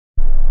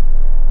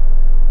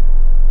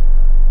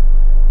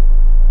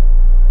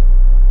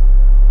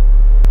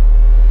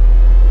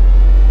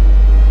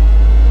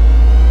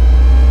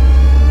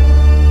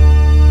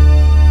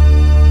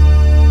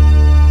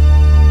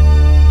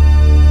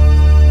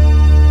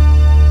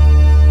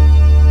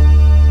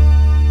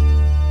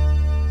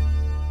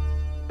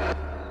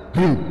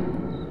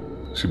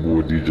It's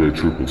your boy DJ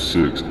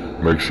 666.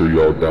 Make sure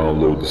y'all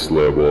download the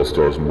Slab All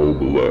Stars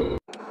mobile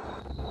app.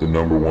 The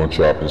 #1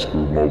 chop and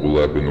screw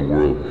mobile app in the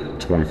world.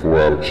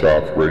 24-hour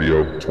chop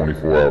radio,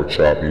 24-hour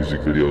chop music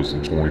videos,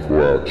 and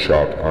 24-hour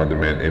chopped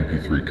on-demand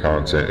MP3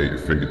 content at your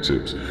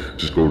fingertips.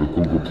 Just go to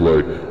Google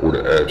Play or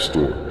the App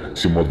Store.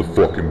 It's your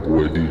motherfucking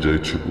boy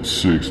DJ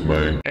 666,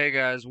 man. Hey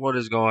guys, what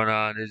is going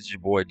on? It's your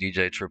boy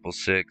DJ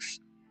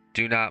 666.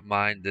 Do not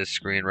mind this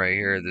screen right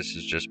here. This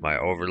is just my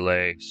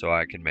overlay so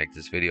I can make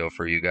this video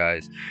for you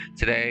guys.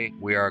 Today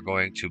we are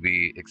going to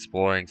be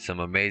exploring some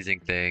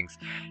amazing things.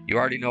 You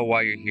already know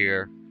why you're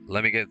here.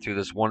 Let me get through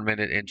this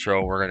 1-minute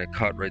intro. We're going to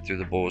cut right through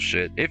the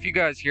bullshit. If you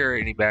guys hear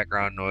any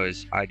background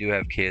noise, I do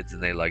have kids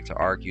and they like to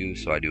argue,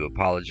 so I do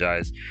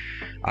apologize.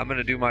 I'm going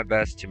to do my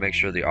best to make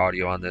sure the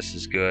audio on this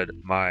is good.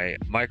 My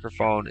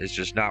microphone is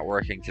just not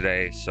working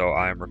today, so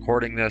I'm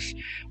recording this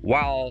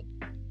while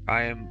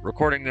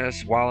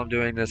I'm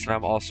doing this, and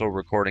I'm also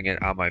recording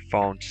it on my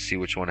phone to see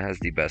which one has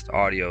the best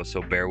audio,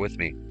 so bear with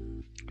me.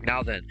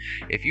 Now then,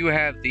 if you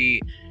have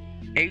the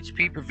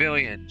HP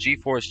Pavilion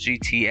GeForce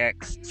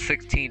GTX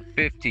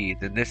 1650,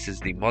 then this is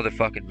the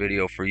motherfucking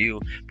video for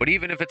you. But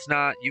even if it's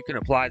not, you can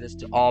apply this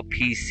to all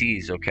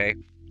PCs, okay?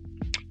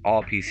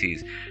 All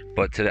PCs.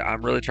 But today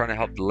I'm really trying to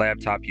help the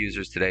laptop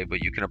users today,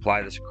 but you can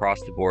apply this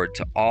across the board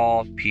to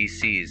all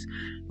PCs,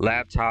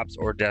 laptops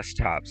or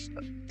desktops.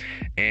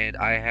 And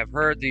I have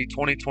heard the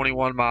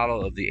 2021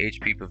 model of the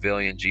HP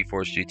Pavilion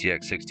GeForce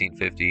GTX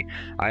 1650.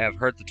 I have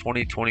heard the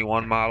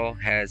 2021 model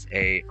has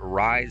a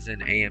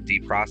Ryzen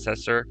AMD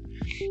processor.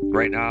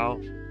 Right now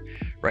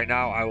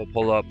I will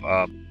pull up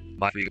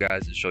my for you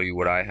guys and show you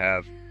what I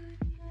have.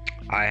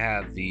 I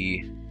have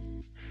the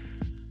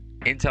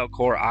Intel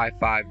Core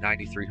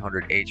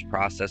i5-9300H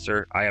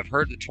processor. I have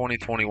heard the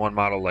 2021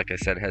 model, like I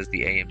said, has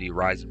the AMD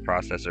Ryzen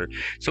processor.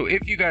 So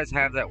if you guys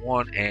have that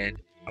one and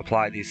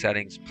apply these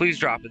settings, please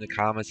drop in the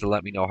comments and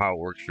let me know how it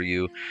works for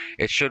you.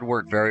 It should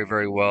work very,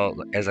 very well.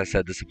 As I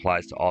said, this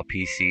applies to all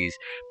PCs,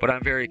 but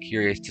I'm very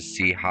curious to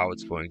see how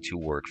it's going to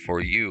work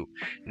for you.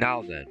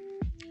 Now then,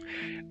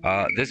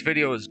 this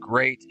video is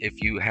great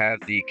if you have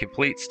the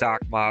complete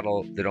stock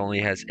model that only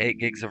has 8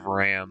 gigs of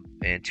RAM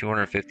and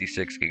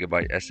 256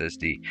 gigabyte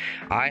SSD.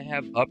 I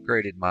have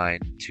upgraded mine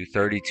to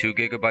 32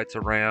 gigabytes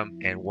of RAM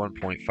and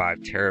 1.5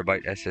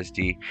 terabyte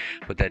SSD,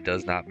 but that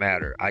does not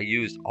matter. I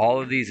used all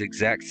of these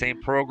exact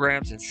same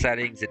programs and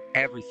settings and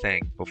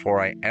everything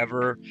before I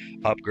ever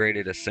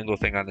upgraded a single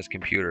thing on this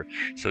computer,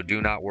 so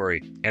do not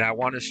worry. And I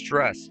want to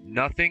stress,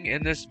 nothing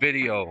in this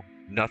video,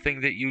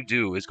 nothing that you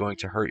do is going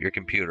to hurt your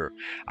computer.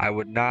 I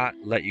would not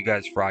let you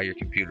guys fry your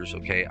computers,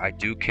 okay? I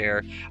do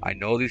care. I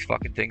know these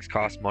fucking things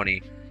cost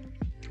money.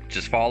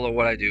 Just follow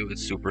what I do.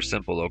 It's super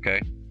simple,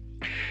 okay?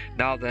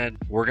 Now then,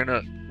 we're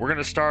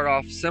gonna start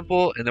off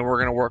simple, and then we're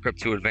gonna work up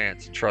to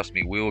advanced. And trust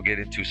me, we will get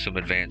into some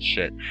advanced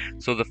shit.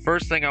 So the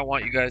first thing I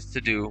want you guys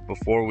to do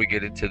before we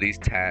get into these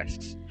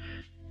tasks,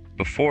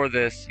 before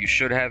this, you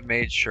should have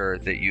made sure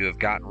that you have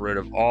gotten rid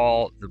of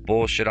all the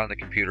bullshit on the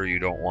computer you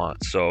don't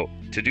want. So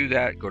to do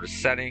that, go to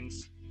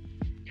settings,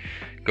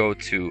 go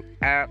to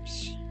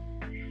apps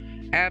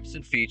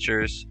and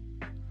features,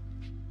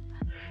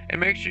 and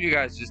make sure you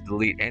guys just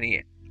delete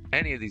any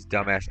of these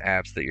dumbass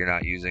apps that you're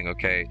not using,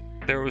 okay?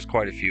 There was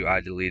quite a few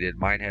I deleted.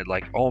 Mine had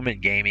like Omen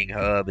Gaming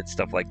Hub and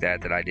stuff like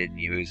that I didn't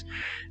use.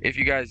 If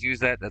you guys use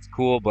that, that's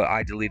cool, but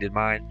I deleted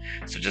mine.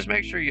 So just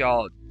make sure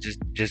y'all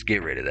just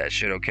get rid of that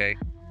shit, okay?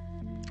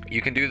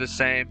 You can do the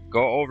same.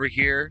 Go over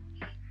here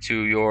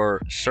to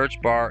your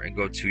search bar and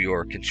go to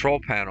your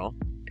control panel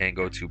and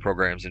go to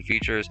programs and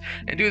features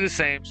and do the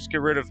same. Just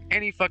get rid of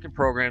any fucking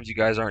programs you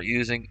guys aren't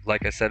using.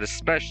 Like I said,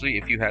 especially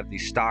if you have the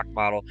stock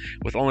model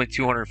with only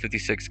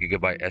 256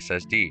 gigabyte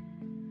SSD.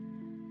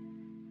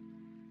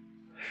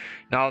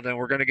 Now then,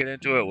 we're gonna get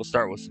into it. We'll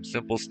start with some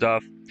simple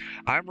stuff.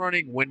 I'm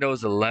running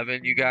Windows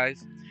 11, you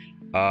guys.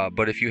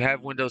 But if you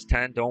have Windows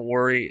 10, don't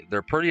worry.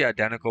 They're pretty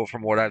identical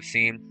from what I've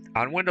seen.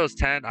 On Windows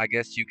 10, I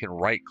guess you can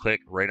right-click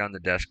right on the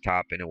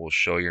desktop and it will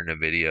show your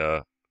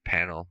NVIDIA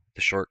panel,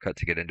 the shortcut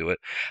to get into it.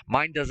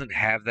 Mine doesn't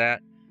have that,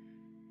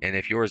 and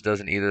if yours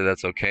doesn't either,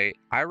 that's okay.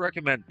 I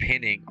recommend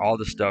pinning all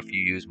the stuff you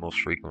use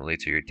most frequently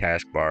to your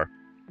taskbar.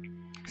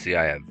 See,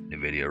 I have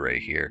NVIDIA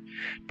right here.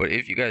 But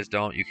if you guys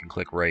don't, you can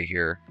click right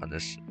here on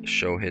this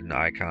Show Hidden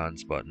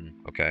Icons button,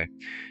 okay?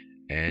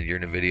 And your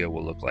NVIDIA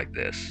will look like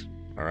this.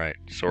 Alright,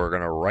 so we're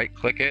going to right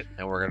click it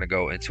and we're going to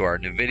go into our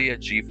NVIDIA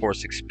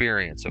GeForce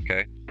Experience,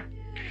 okay?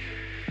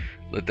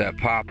 Let that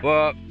pop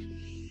up.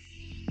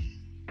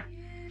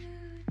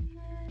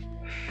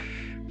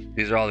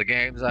 These are all the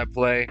games I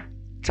play.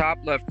 Top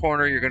left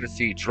corner, you're going to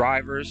see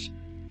drivers.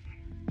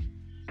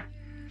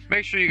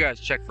 Make sure you guys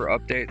check for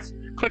updates.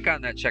 Click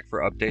on that check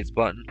for updates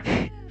button.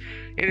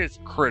 It is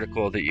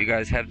critical that you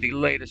guys have the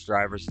latest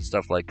drivers and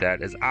stuff like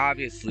that, as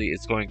obviously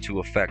it's going to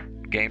affect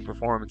game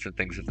performance and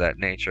things of that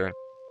nature.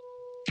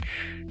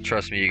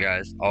 Trust me, you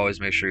guys, always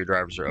make sure your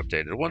drivers are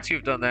updated. Once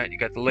you've done that, you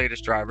got the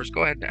latest drivers,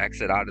 go ahead and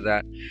exit out of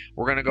that.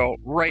 We're going to go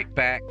right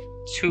back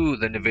to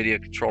the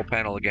NVIDIA control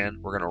panel again.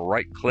 We're going to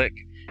right click,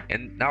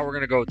 and now we're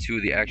going to go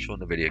to the actual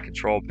NVIDIA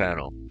control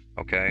panel.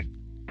 okay?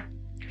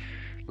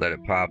 Let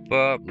it pop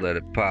up, let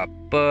it pop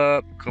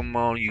up. Come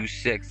on, you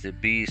sexy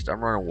beast.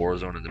 I'm running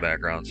Warzone in the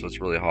background, so it's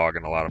really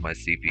hogging a lot of my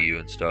CPU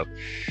and stuff.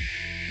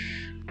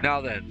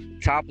 Now then,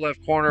 top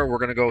left corner, we're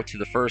gonna go to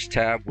the first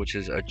tab, which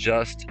is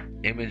Adjust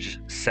Image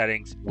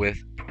Settings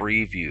with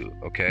Preview,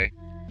 okay?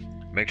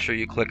 Make sure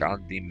you click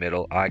on the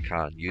middle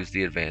icon. Use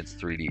the Advanced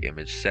 3D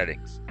Image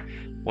Settings.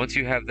 Once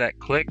you have that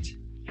clicked,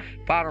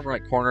 bottom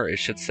right corner, it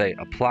should say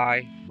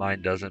Apply.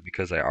 Mine doesn't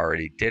because I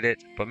already did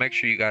it, but make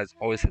sure you guys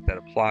always hit that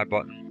Apply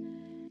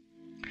button.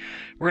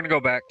 We're going to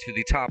go back to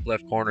the top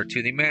left corner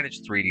to the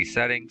Manage 3D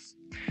Settings,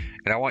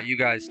 and I want you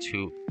guys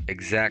to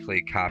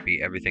exactly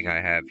copy everything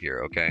I have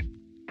here, okay?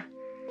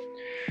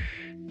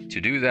 To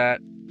do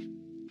that,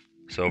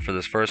 so for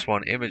this first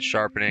one, Image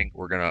Sharpening,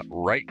 we're going to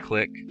right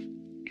click,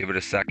 give it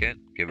a second,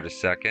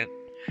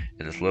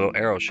 and this little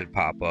arrow should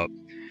pop up.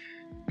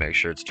 Make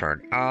sure it's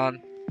turned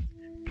on.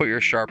 Put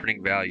your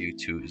sharpening value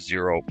to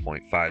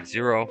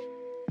 0.50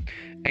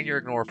 and your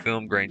ignore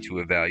film grain to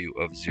a value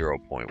of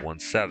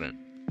 0.17.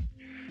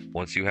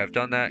 Once you have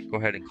done that, go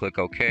ahead and click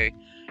OK.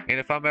 And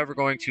if I'm ever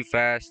going too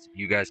fast,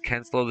 you guys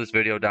can slow this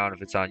video down.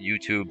 If it's on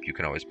YouTube, you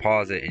can always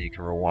pause it and you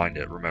can rewind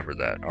it. Remember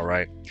that, all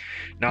right?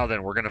 Now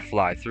then, we're going to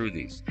fly through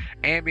these.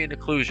 Ambient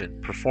occlusion,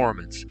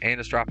 performance,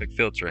 anisotropic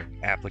filtering,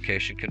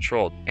 application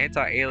controlled.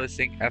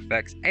 Anti-aliasing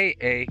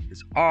FXAA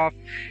is off.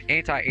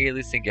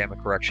 Anti-aliasing gamma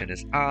correction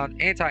is on.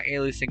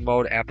 Anti-aliasing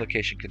mode,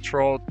 application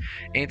controlled.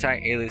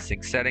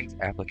 Anti-aliasing settings,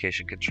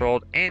 application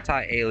controlled.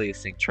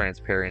 Anti-aliasing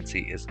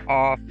transparency is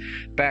off.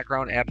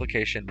 Background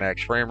application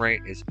max frame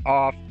rate is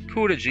off.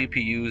 CUDA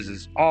GPUs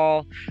is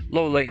all.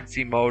 Low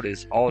latency mode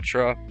is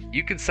ultra.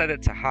 You can set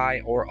it to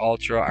high or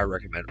ultra. I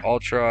recommend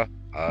ultra.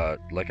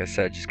 Like I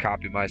said, just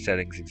copy my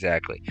settings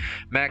exactly.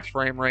 Max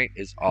frame rate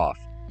is off.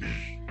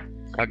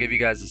 I'll give you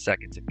guys a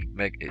second to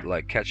make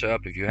it catch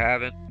up if you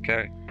haven't,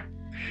 okay?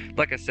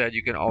 Like I said,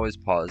 you can always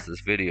pause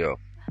this video.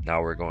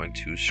 Now we're going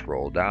to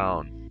scroll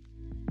down.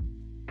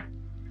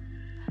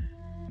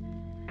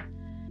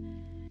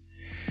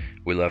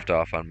 We left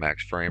off on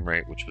max frame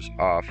rate, which was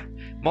off.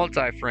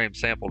 Multi-frame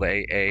sampled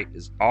AA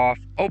is off.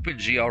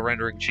 OpenGL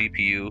rendering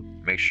GPU,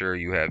 make sure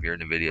you have your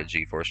NVIDIA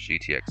GeForce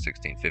GTX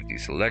 1650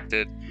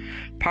 selected.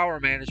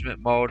 Power management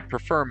mode,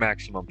 prefer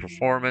maximum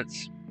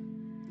performance.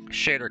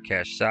 Shader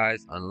cache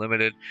size,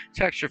 unlimited.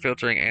 Texture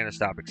filtering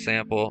anisotropic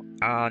sample,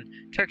 on.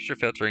 Texture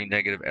filtering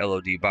negative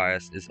LOD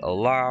bias is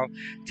allow.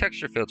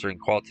 Texture filtering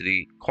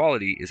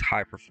quality is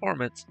high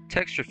performance.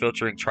 Texture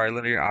filtering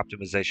trilinear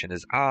optimization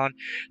is on.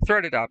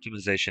 Threaded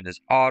optimization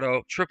is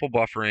auto. Triple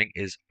buffering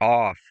is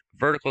off.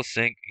 Vertical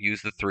sync,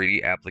 use the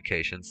 3D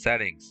application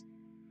settings.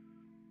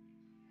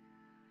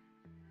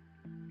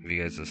 Give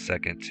you guys a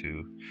second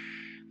to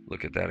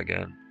look at that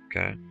again,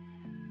 okay?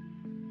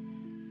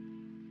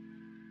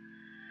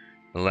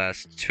 The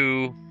last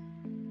two,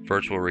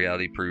 virtual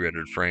reality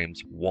pre-rendered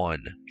frames,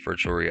 1.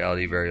 Virtual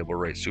reality variable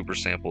rate super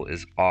sample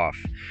is off.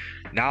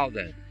 Now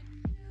then,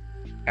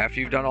 after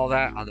you've done all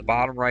that, on the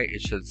bottom right, it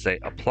should say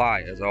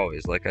apply as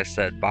always. Like I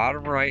said,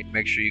 bottom right,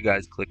 make sure you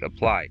guys click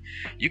apply.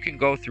 You can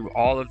go through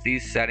all of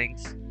these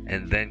settings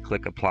and then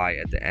click apply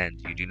at the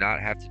end. You do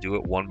not have to do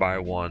it one by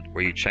one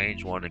where you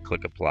change one and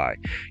click apply.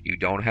 You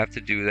don't have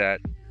to do that.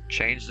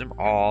 Change them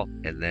all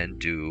and then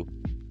do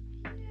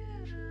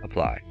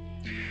apply.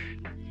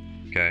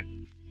 Okay,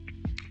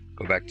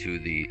 go back to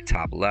the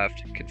top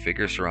left,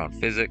 configure surround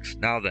physics.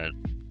 Now then,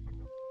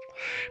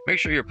 make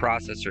sure your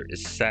processor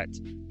is set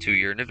to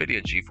your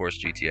NVIDIA GeForce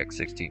GTX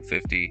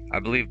 1650. I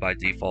believe by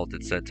default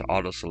it's set to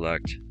auto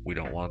select. We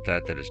don't want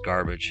that, that is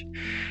garbage.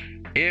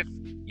 If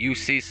you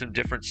see some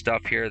different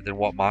stuff here than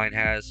what mine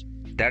has,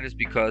 that is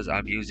because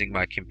I'm using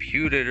my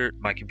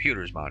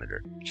computer's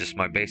monitor, just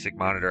my basic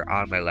monitor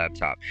on my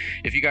laptop.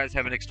 If you guys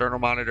have an external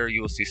monitor,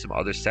 you will see some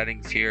other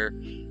settings here.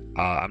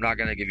 I'm not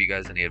going to give you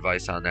guys any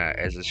advice on that,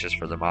 as it's just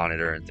for the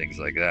monitor and things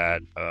like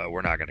that.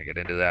 We're not going to get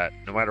into that.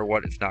 No matter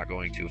what, it's not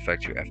going to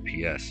affect your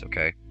FPS,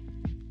 okay?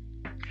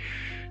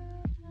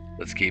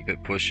 Let's keep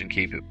it pushing,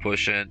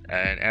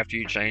 and after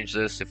you change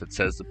this, if it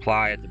says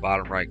apply at the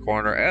bottom right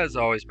corner, as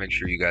always, make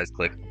sure you guys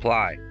click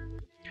apply.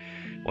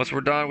 Once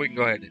we're done, we can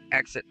go ahead and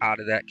exit out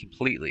of that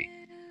completely.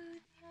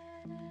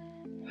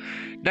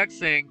 Next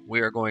thing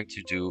we are going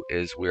to do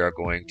is we are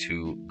going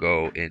to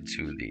go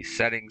into the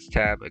settings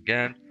tab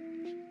again.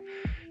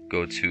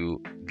 Go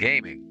to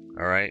gaming,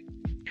 all right?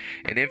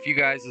 And if you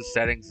guys'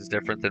 settings is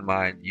different than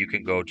mine, you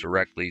can go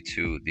directly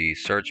to the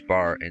search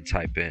bar and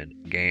type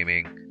in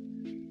gaming.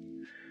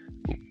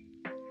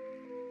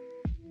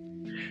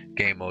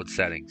 Game mode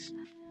settings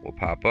will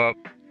pop up.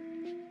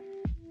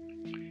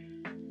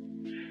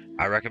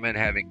 I recommend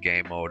having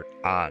game mode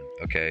on,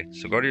 okay?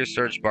 So go to your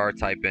search bar,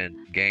 type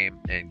in game,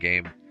 and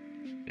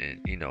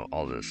you know,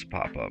 all this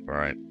pop up, all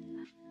right?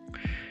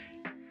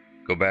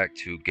 Go back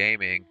to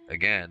gaming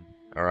again,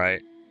 all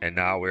right? And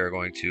now we are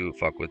going to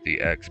fuck with the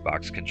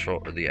Xbox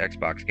control or the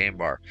Xbox game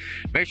bar.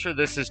 Make sure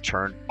this is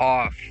turned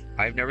off.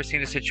 I've never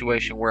seen a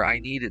situation where I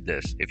needed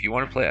this. If you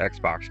want to play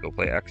Xbox, go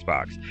play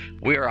Xbox.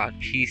 We are on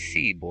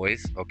PC,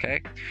 boys,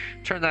 okay?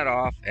 Turn that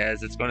off,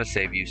 as it's going to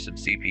save you some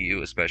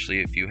CPU,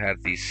 especially if you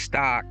have the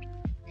stock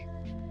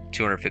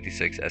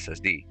 256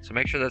 SSD. So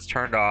make sure that's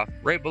turned off.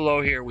 Right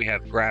below here we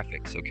have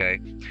graphics, okay?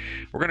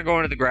 We're going to go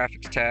into the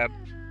graphics tab.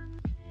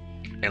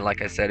 And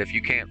like I said, if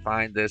you can't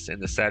find this in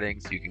the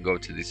settings, you can go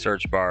to the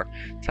search bar,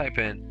 type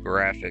in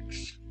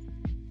graphics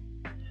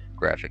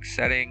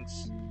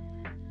settings,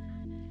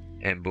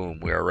 and boom,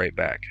 we are right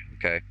back,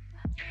 okay?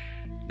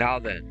 Now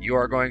then, you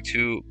are going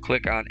to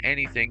click on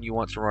anything you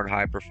want to run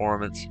high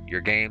performance,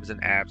 your games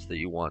and apps that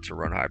you want to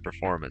run high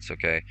performance,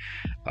 okay?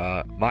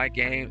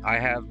 I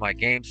have my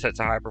game set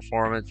to high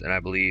performance, and I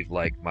believe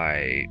like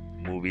my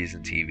movies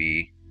and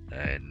TV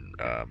and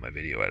my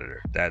video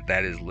editor.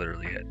 That is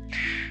literally it.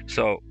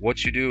 So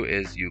what you do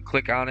is you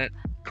click on it,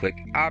 click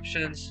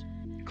options,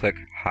 click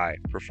high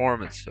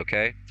performance,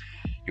 okay?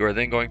 You are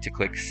then going to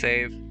click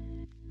save.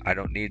 I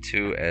don't need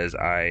to, as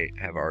I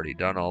have already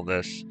done all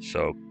this.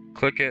 So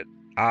click it,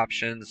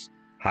 options,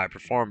 high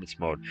performance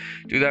mode.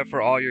 Do that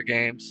for all your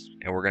games,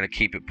 and we're gonna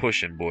keep it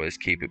pushing, boys.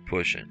 Keep it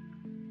pushing.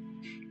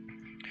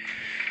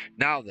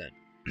 Now then,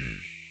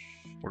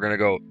 we're gonna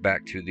go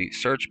back to the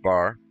search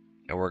bar,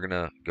 and we're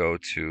gonna go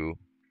to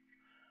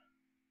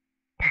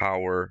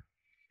power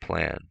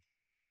plan.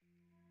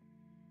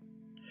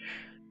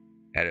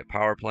 Edit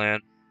power plan.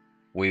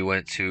 We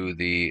went to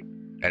the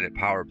edit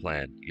power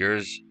plan.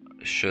 Yours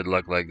should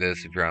look like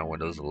this if you're on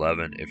Windows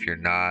 11. If you're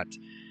not,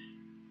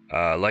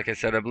 like I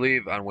said, I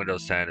believe on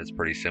Windows 10 it's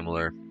pretty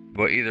similar.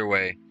 But either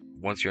way,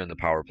 once you're in the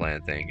power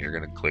plan thing, you're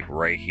going to click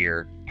right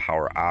here,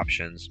 power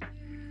options.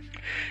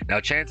 Now,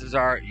 chances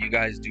are you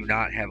guys do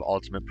not have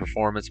ultimate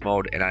performance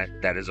mode,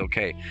 and that is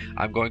okay.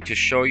 I'm going to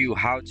show you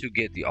how to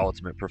get the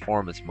ultimate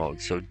performance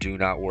mode, so do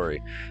not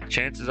worry.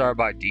 Chances are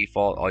by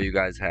default, all you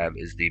guys have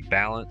is the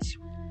balance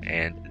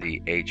and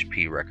the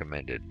HP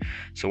recommended.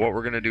 So what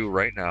we're going to do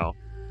right now,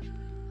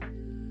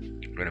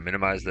 we're going to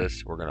minimize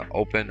this. We're going to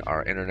open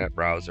our internet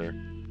browser.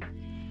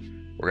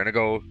 We're going to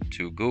go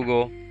to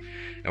Google,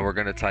 and we're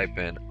going to type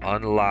in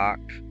unlock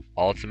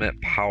ultimate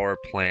power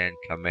plan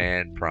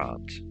command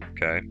prompt,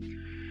 okay?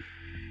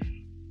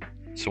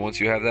 So once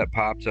you have that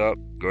popped up,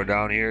 go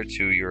down here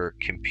to your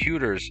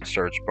computer's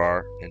search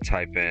bar and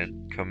type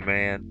in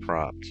command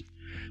prompt.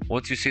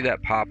 Once you see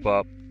that pop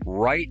up,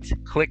 right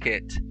click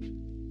it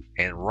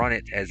and run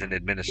it as an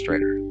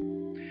administrator.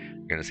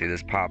 You're going to see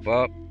this pop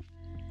up.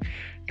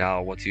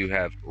 Now once you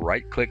have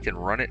right clicked and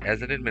run it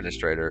as an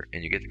administrator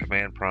and you get the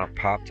command prompt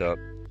popped up,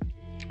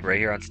 right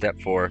here on step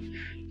 4,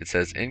 it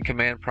says in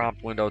command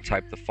prompt window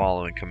type the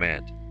following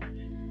command.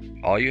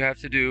 All you have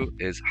to do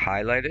is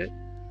highlight it.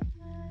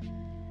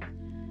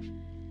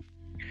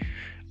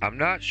 I'm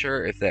not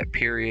sure if that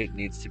period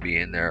needs to be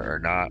in there or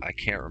not. I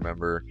can't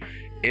remember.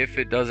 If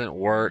it doesn't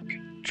work,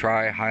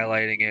 try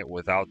highlighting it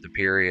without the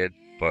period,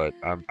 but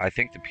I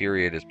think the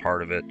period is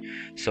part of it.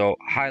 So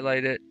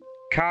highlight it,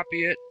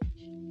 copy it,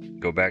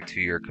 go back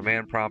to your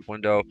command prompt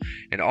window,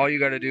 and all you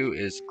got to do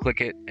is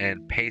click it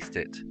and paste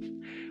it.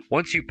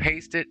 Once you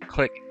paste it,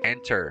 click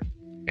enter,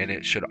 and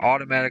it should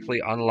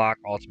automatically unlock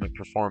ultimate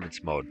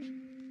performance mode.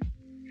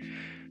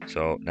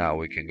 So now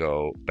we can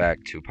go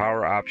back to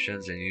power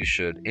options, and you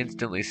should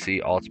instantly see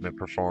ultimate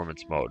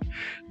performance mode.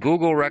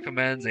 Google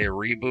recommends a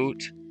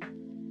reboot,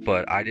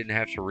 but I didn't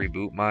have to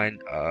reboot mine.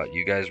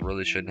 You guys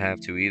really shouldn't have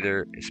to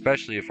either,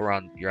 especially if you're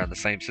on the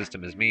same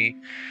system as me.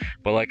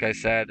 But like I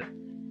said,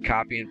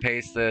 copy and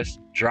paste this,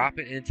 drop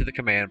it into the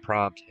command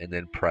prompt, and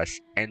then press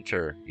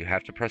enter. You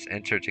have to press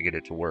enter to get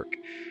it to work.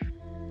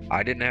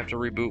 I didn't have to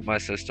reboot my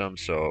system,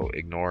 so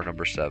ignore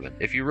number 7.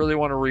 If you really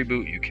want to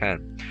reboot, you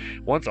can.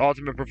 Once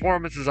ultimate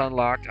performance is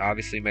unlocked,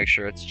 obviously make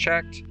sure it's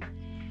checked,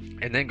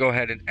 and then go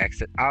ahead and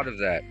exit out of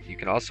that. You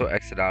can also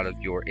exit out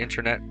of your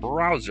internet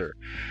browser.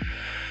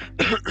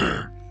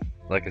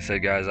 Like I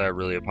said, guys, I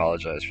really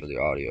apologize for the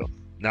audio.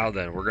 Now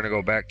then, we're going to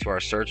go back to our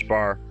search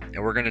bar,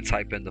 and we're going to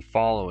type in the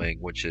following,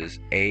 which is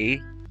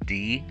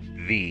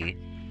ADV,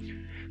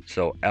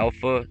 so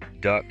Alpha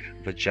Duck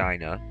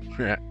Vagina,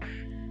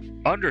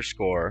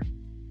 underscore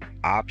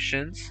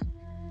options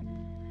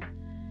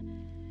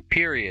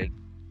period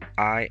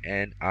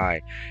INI,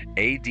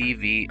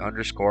 ADV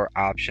underscore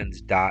options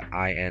dot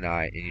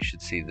INI, and you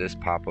should see this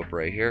pop up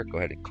right here. Go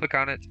ahead and click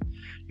on it.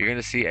 You're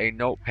going to see a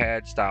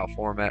notepad style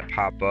format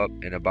pop up,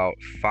 and about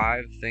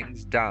 5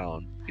 things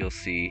down you'll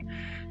see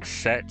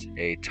set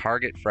a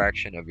target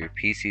fraction of your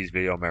PC's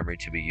video memory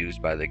to be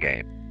used by the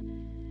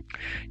game.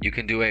 You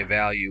can do a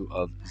value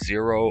of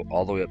 0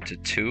 all the way up to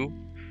 2.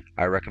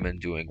 I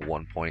recommend doing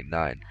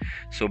 1.9.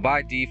 So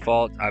by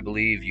default, I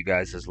believe you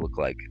guys just look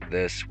like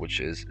this, which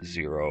is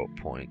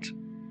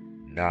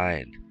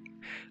 0.9.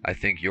 I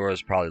think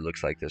yours probably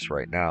looks like this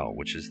right now,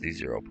 which is the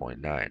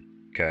 0.9.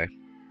 Okay?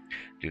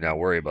 Do not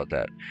worry about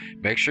that.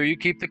 Make sure you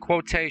keep the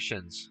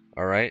quotations,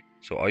 alright?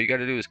 So all you got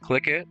to do is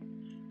click it,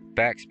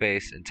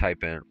 backspace, and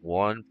type in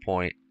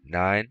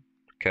 1.9,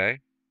 okay?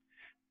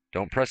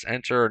 Don't press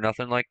enter or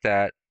nothing like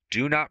that.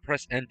 Do not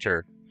press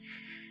enter.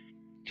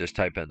 Just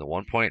type in the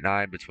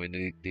 1.9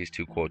 between these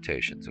two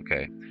quotations,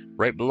 okay?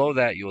 Right below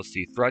that, you will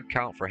see thread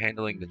count for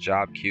handling the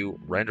job queue,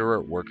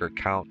 renderer worker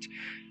count.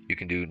 You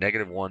can do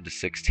 -1 to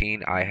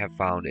 16. I have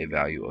found a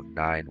value of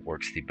 9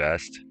 works the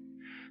best.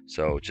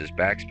 So just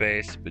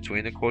backspace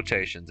between the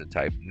quotations and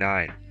type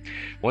 9.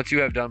 Once you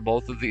have done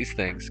both of these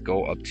things,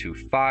 go up to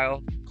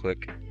File,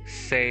 click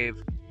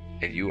Save,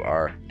 and you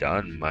are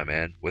done, my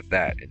man, with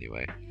that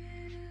anyway.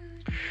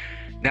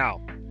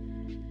 Now,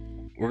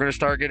 we're going to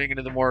start getting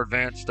into the more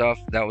advanced stuff.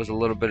 That was a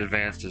little bit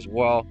advanced as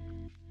well.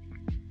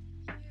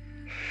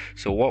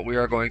 So what we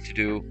are going to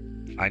do,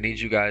 I need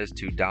you guys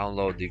to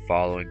download the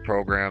following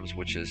programs,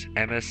 which is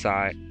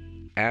MSI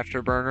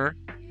Afterburner,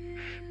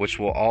 which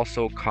will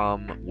also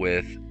come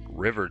with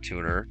River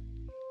Tuner.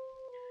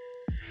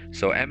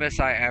 So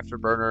MSI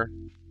Afterburner,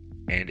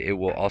 and it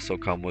will also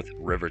come with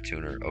River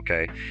Tuner,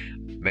 okay?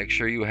 Make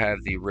sure you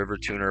have the River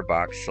Tuner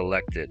box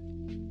selected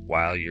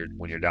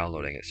when you're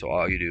downloading it. So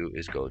all you do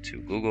is go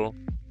to Google,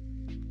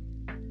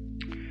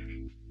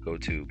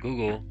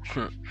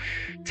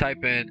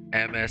 type in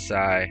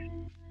MSI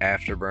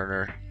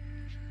Afterburner,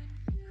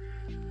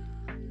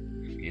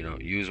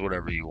 use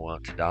whatever you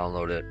want to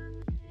download it.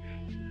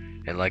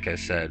 And like I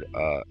said,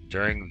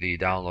 during the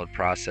download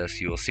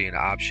process, you will see an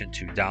option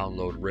to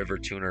download River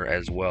Tuner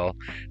as well.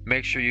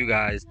 Make sure you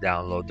guys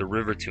download the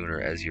River Tuner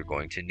as you're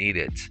going to need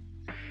it.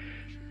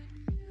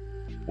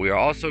 We are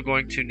also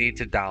going to need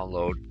to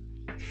download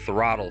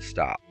Throttle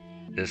Stop.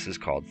 This is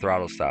called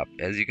Throttle Stop.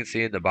 As you can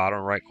see in the bottom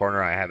right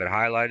corner, I have it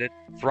highlighted,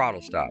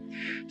 Throttle Stop.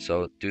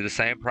 So do the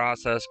same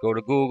process, go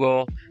to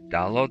Google,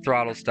 download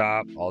Throttle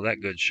Stop, all that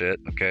good shit,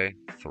 okay?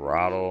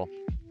 Throttle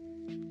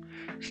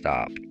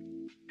Stop.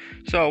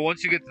 So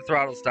once you get the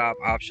Throttle Stop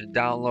option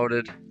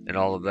downloaded and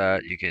all of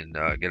that, you can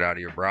get out of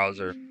your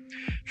browser.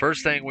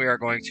 First thing we are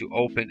going to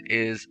open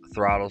is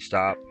Throttle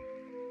Stop.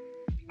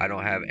 I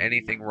don't have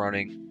anything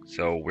running,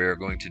 so we're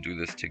going to do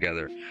this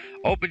together.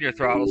 Open your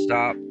Throttle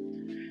Stop.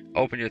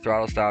 Open your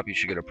Throttle Stop. You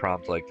should get a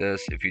prompt like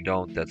this. If you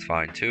don't, that's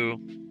fine too.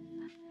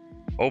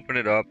 Open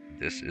it up.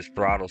 This is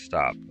Throttle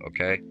Stop,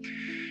 okay?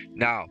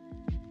 Now,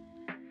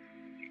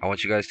 I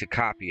want you guys to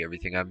copy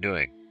everything I'm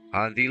doing.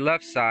 On the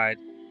left side,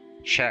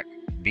 check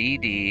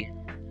BD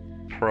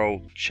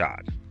Pro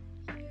Shot.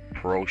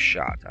 Pro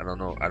Shot. I don't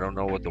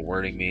know what the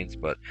wording means,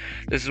 but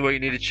this is what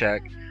you need to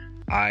check.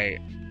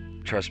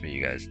 Trust me,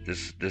 you guys.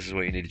 This is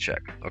what you need to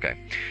check.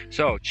 Okay.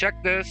 So check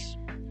this.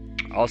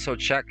 Also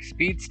check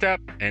Speed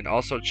Step and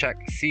also check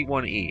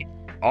C1E.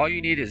 All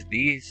you need is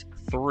these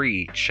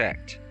 3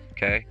 checked.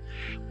 Okay.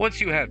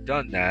 Once you have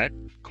done that,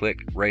 click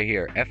right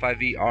here,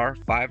 FIVR,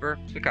 Fiver.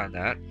 Click on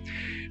that.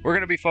 We're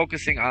going to be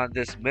focusing on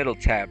this middle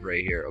tab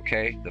right here,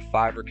 okay? The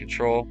Fiver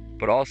control,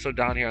 but also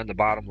down here on the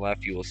bottom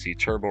left, you will see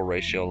turbo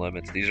ratio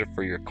limits. These are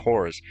for your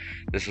cores.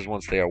 This is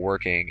once they are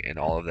working and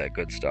all of that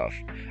good stuff.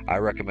 I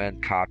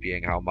recommend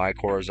copying how my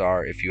cores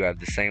are if you have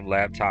the same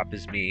laptop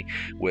as me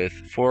with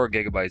 4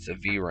 gigabytes of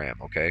VRAM,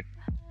 okay?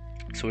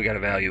 So we got a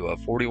value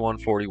of 41,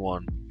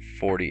 41,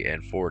 40,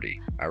 and 40.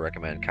 I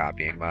recommend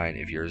copying mine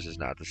if yours is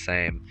not the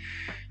same.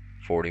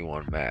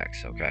 41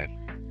 max, okay?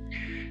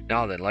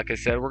 Now then, like I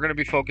said, we're going to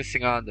be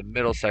focusing on the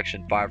middle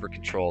section, Fiver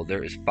control.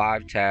 There is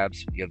 5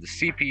 tabs. You have the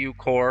CPU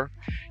core.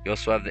 You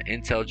also have the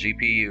Intel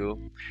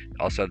GPU.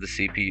 Also have the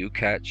CPU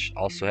catch.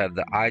 Also have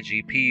the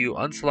iGPU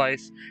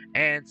unslice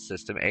and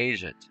system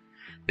agent.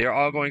 They are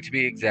all going to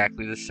be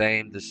exactly the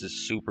same. This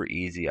is super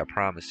easy, I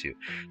promise you.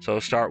 So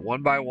start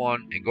one by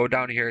one and go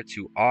down here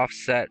to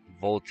offset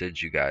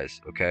voltage, you guys,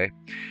 okay?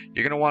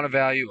 You're going to want a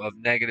value of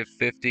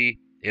 -50.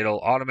 It'll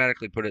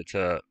automatically put it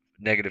to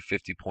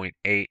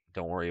 -50.8.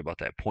 Don't worry about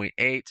that,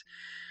 0.8.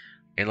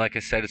 And like I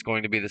said, it's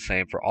going to be the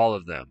same for all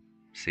of them.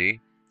 See?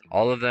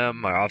 All of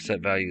them, my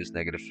offset value is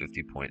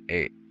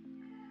 -50.8.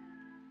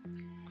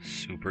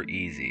 Super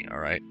easy,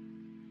 alright?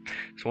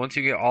 So once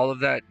you get all of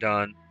that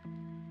done,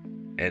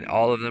 and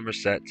all of them are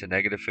set to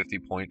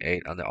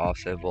 -50.8 on the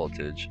offset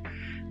voltage,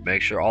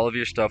 make sure all of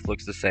your stuff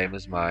looks the same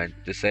as mine.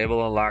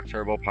 Disable and lock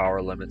turbo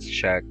power limits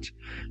checked.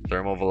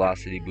 Thermal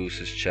velocity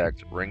boost is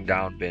checked. Ring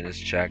down bin is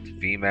checked.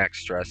 Vmax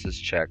stress is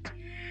checked.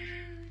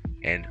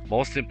 And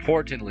most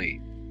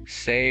importantly,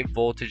 save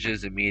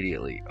voltages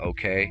immediately,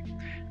 okay?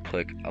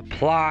 Click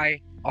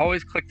apply.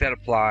 Always click that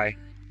apply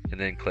and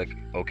then click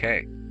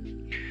OK.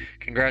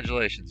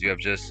 Congratulations, you have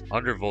just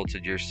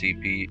undervolted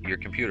your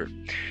computer.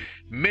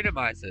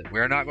 Minimize it. We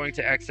are not going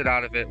to exit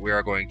out of it. We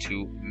are going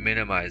to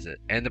minimize it.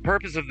 And the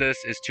purpose of this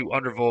is to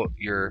undervolt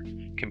your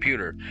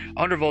computer.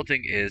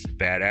 Undervolting is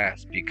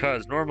badass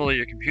because normally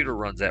your computer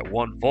runs at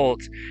 1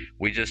 volt.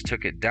 We just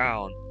took it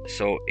down,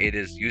 so it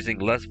is using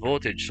less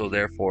voltage, so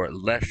therefore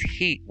less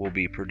heat will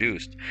be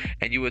produced.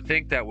 And you would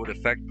think that would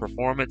affect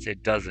performance.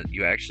 It doesn't.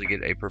 You actually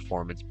get a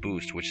performance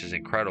boost, which is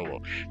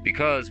incredible,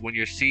 because when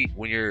your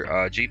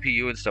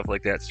GPU and stuff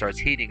like that starts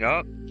heating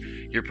up,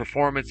 your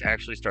performance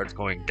actually starts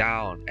going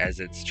down as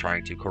it's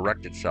trying to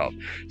correct itself.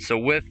 So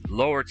with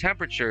lower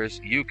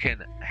temperatures, you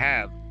can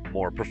have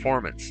more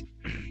performance,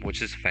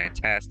 which is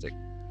fantastic.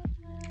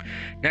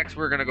 Next,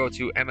 we're gonna go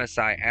to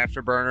MSI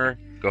Afterburner.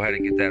 Go ahead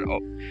and get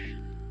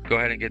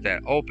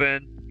that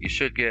open. You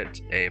should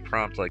get a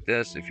prompt like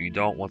this. If you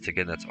don't, once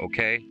again, that's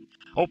okay.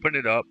 Open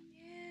it up.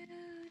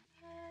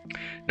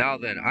 Now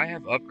then, I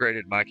have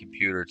upgraded my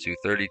computer to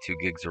 32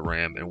 gigs of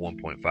RAM and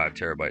 1.5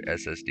 terabyte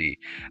SSD.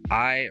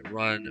 I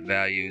run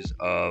values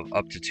of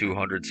up to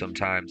 200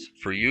 sometimes.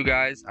 For you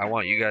guys, I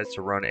want you guys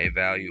to run a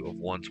value of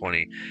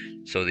 120.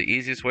 So the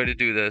easiest way to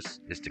do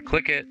this is to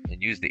click it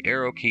and use the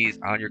arrow keys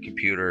on your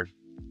computer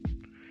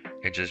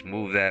and just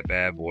move that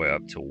bad boy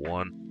up to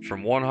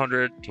from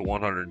 100 to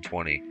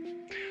 120.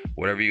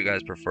 Whatever you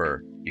guys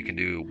prefer. You can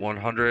do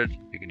 100,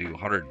 you can do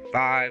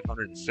 105,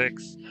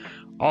 106,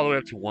 all the way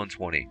up to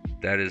 120.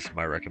 That is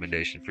my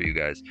recommendation for you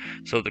guys.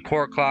 So the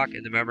core clock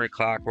and the memory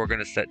clock, we're going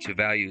to set to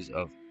values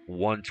of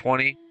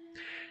 120.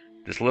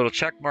 This little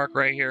check mark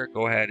right here,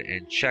 go ahead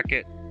and check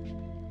it.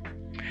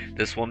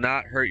 This will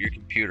not hurt your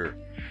computer.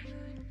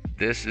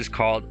 This is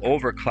called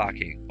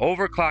overclocking.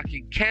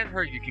 Overclocking can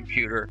hurt your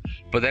computer,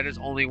 but that is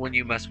only when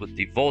you mess with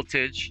the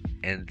voltage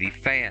and the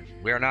fan.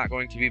 We are not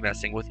going to be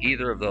messing with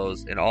either of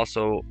those. And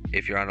also,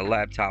 if you're on a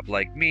laptop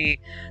like me,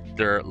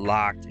 they're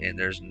locked and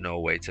there's no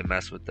way to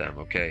mess with them,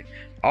 okay?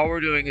 All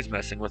we're doing is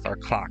messing with our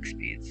clock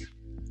speeds.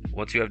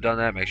 Once you have done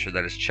that, make sure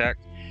that is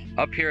checked.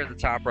 Up here in the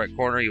top right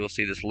corner, you will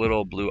see this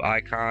little blue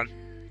icon.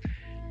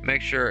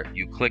 Make sure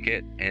you click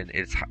it and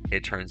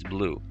it turns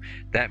blue.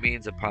 That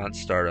means upon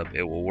startup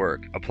it will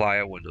work. Apply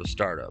a Windows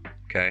startup,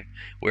 okay?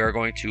 We are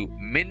going to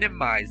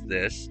minimize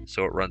this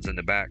so it runs in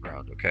the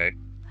background, okay?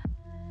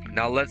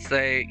 Now let's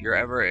say you're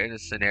ever in a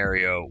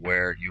scenario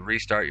where you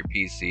restart your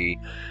PC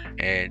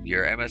and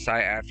your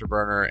MSI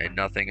Afterburner and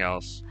nothing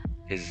else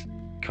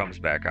comes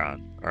back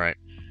on, all right?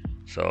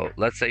 So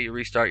let's say you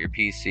restart your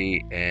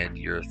PC and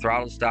your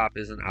throttle stop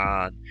isn't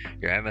on,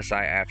 your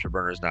MSI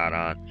Afterburner is not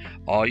on.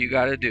 All you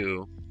got to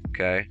do,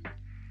 okay,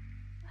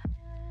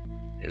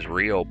 is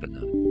reopen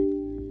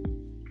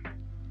them.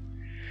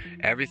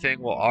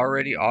 Everything will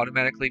already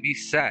automatically be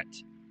set,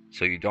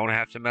 so you don't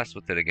have to mess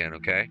with it again,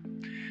 okay?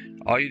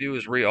 All you do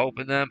is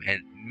reopen them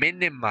and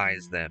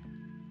minimize them.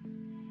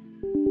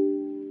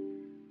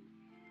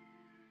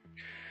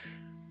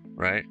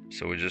 Right?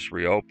 So we just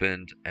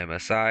reopened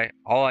MSI.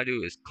 All I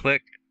do is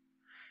click.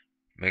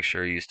 Make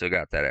sure you still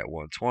got that at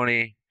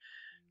 120.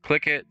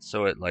 Click it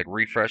so it like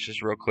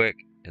refreshes real quick,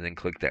 and then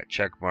click that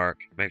check mark.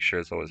 Make sure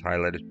it's always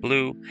highlighted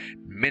blue.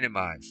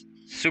 Minimize.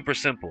 Super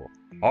simple.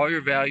 All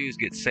your values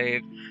get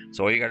saved,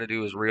 so all you got to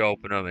do is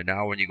reopen them, and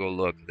now when you go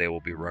look, they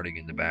will be running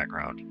in the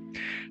background.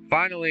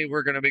 Finally,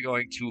 we're going to be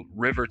going to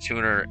River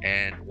Tuner,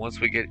 and once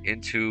we get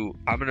into,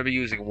 I'm going to be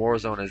using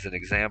Warzone as an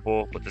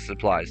example, but this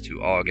applies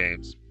to all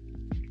games.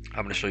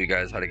 I'm going to show you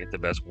guys how to get the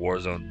best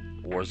Warzone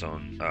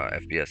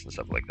FPS and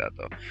stuff like that,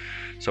 though.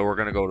 So we're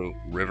going to go to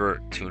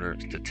River Tuner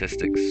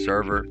Statistics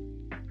Server.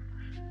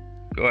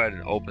 Go ahead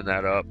and open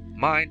that up.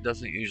 Mine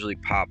doesn't usually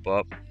pop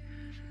up.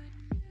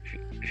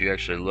 If you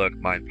actually look,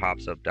 mine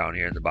pops up down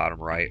here in the bottom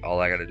right. All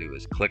I got to do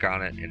is click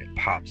on it and it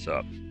pops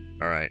up.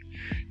 All right.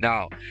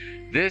 Now,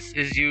 this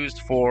is used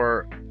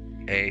for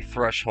a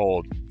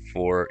threshold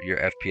for your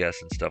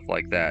FPS and stuff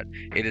like that.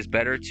 It is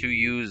better to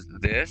use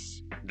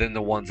this than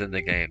the ones in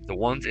the game. The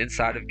ones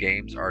inside of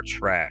games are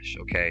trash,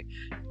 okay?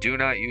 Do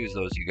not use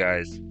those, you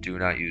guys. Do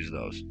not use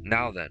those.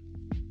 Now then,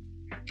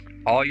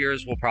 all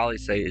yours will probably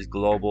say is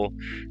global.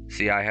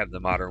 See, I have the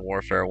Modern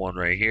Warfare one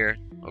right here,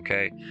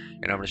 okay?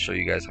 And I'm going to show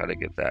you guys how to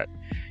get that.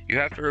 You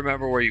have to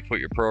remember where you put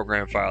your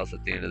program files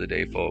at the end of the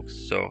day, folks.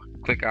 So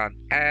click on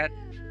Add,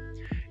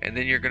 and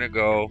then you're going to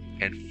go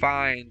and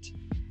find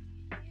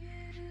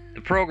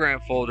the program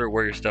folder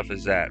where your stuff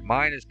is at.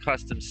 Mine is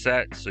custom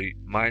set, so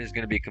mine is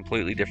going to be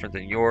completely different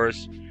than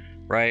yours,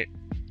 right?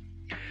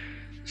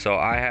 So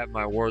I have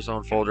my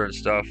Warzone folder and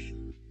stuff.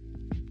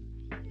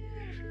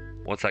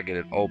 Once I get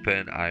it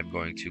open, I'm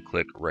going to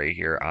click right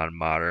here on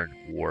Modern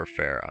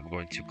Warfare. I'm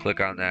going to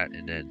click on that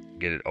and then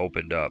get it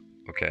opened up,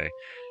 okay?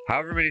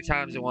 However many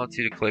times it wants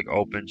you to click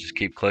open, just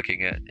keep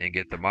clicking it and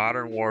get the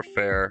Modern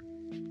Warfare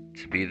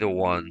to be the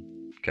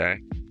one, okay?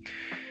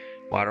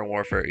 Modern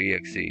Warfare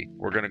EXE.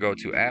 We're going to go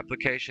to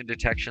Application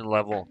Detection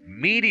Level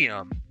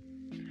Medium,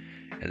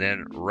 and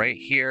then right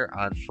here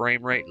on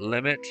Frame Rate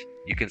Limit,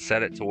 you can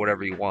set it to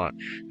whatever you want.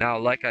 Now,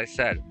 like I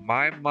said,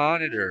 my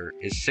monitor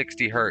is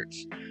 60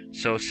 Hertz,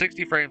 so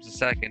 60 frames a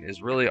second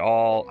is really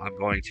all I'm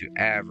going to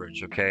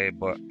average, okay?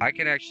 But I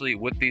can actually,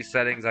 with these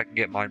settings, I can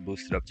get mine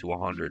boosted up to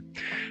 100.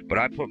 But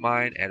I put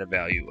mine at a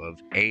value of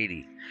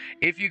 80.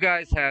 If you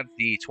guys have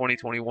the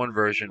 2021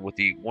 version with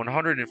the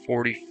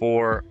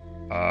 144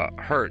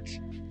 Hertz,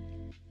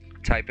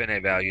 type in a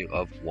value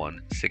of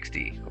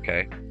 160,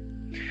 okay?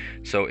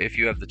 So if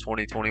you have the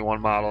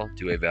 2021 model,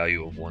 do a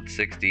value of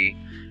 160.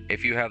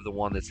 If you have the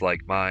one that's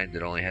like mine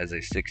that only has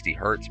a 60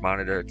 Hertz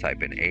monitor,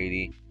 type in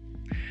 80.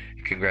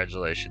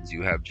 Congratulations,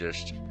 you have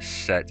just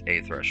set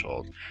a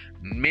threshold.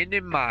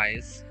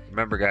 Minimize.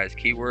 Remember, guys,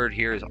 keyword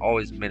here is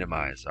always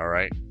minimize, all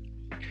right?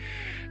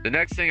 The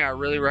next thing I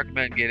really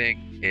recommend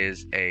getting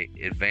is a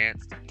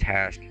advanced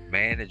task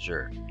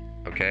manager,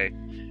 okay?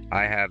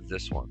 I have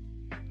this one.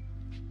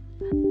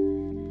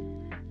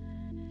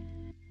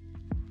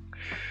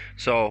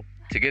 So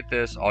to get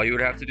this, all you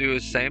would have to do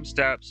is same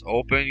steps.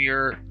 Open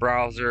your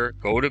browser,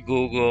 go to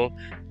Google,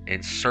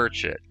 and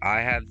search it.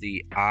 I have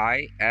the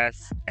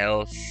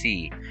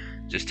ISLC.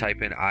 Just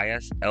type in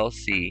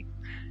ISLC,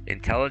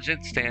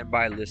 Intelligent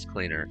Standby List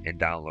Cleaner, and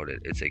download it.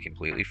 It's a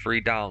completely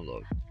free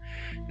download.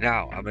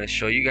 Now, I'm going to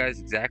show you guys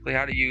exactly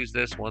how to use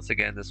this. Once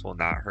again, this will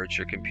not hurt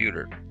your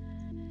computer.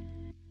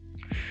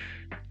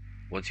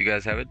 Once you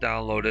guys have it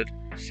downloaded,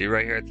 see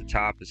right here at the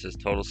top, it says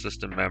total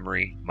system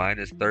memory. Mine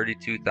is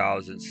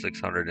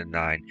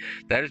 32,609.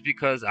 That is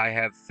because I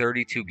have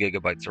 32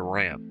 gigabytes of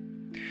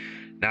RAM.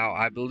 Now,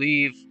 I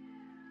believe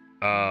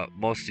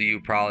most of you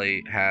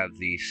probably have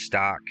the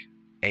stock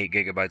 8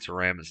 gigabytes of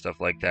RAM and stuff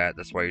like that.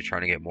 That's why you're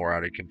trying to get more out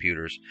of your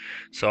computers.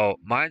 So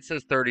mine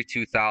says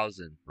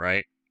 32,000,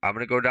 right? I'm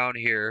going to go down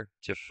here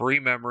to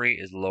free memory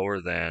is lower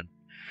than.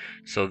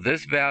 So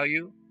this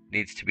value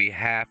needs to be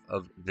half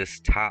of this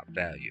top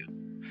value.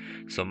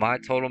 So my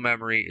total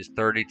memory is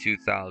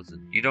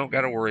 32,000. You don't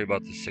got to worry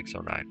about the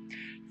 609.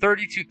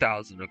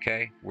 32,000,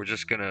 okay? We're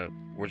just gonna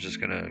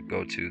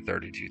go to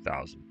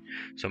 32,000.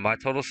 So my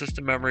total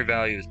system memory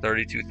value is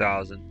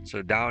 32,000.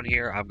 So down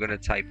here I'm gonna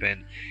type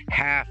in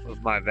half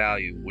of my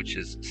value, which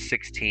is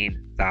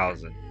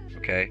 16,000.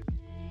 Okay.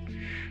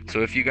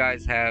 So if you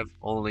guys have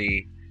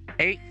only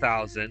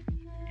 8,000,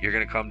 you're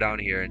gonna come down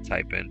here and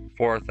type in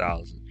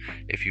 4,000.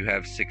 If you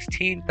have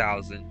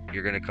 16,000,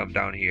 you're going to come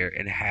down here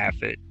and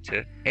half it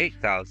to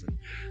 8,000.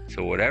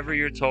 So whatever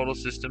your total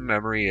system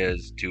memory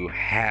is, do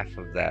half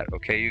of that.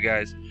 Okay, you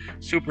guys?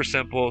 Super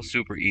simple,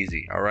 super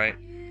easy. All right.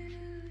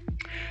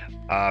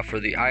 For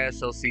the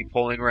ISLC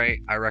polling rate,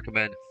 I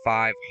recommend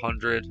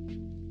 500.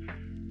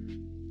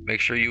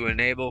 Make sure you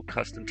enable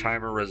custom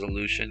timer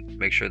resolution.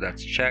 Make sure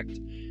that's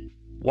checked.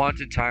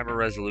 Wanted timer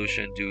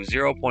resolution, do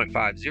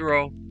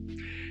 0.50.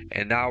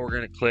 And now we're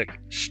going to click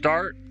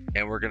start.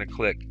 And we're going to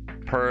click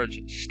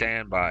purge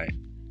standby.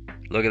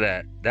 Look at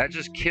that. That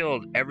just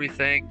killed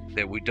everything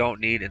that we don't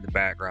need in the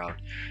background.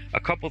 A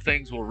couple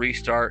things will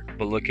restart,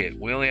 but look at,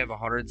 we only have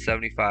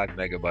 175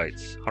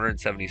 megabytes,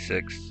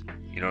 176.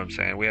 You know what I'm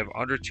saying? We have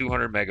under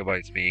 200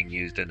 megabytes being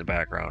used in the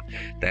background.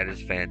 That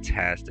is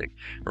fantastic.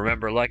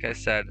 Remember, like I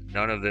said,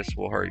 none of this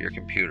will hurt your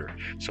computer.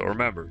 So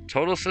remember,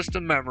 total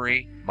system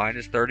memory, mine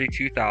is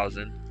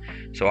 32,000.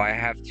 So I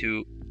have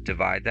to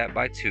divide that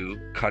by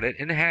 2, cut it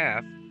in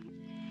half,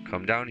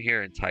 come down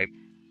here and type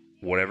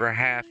whatever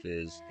half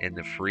is, and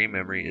the free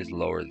memory is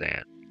lower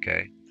than.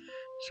 Okay,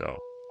 so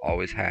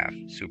always half.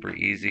 Super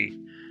easy.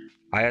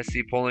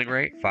 ISC polling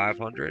rate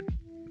 500.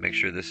 Make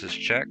sure this is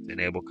checked.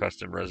 Enable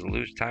custom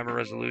resolution, timer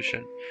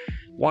resolution.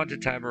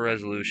 Wanted timer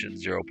resolution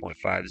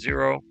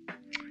 0.50.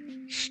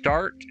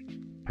 Start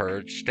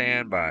purge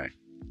standby.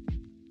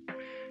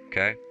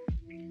 Okay.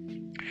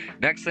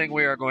 Next thing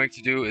we are going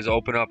to do is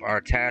open up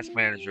our task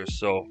manager.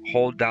 So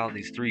hold down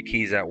these 3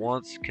 keys at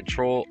once.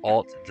 Control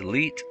Alt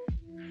Delete.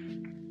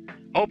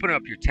 Open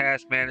up your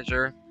task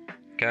manager.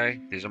 Okay,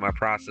 these are my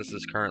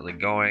processes currently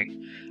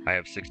going. I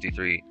have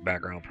 63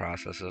 background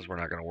processes. We're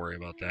not going to worry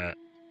about that.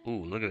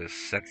 Ooh, look at this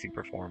sexy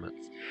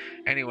performance.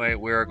 Anyway,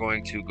 we are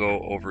going to go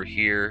over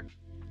here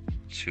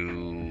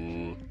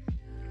to,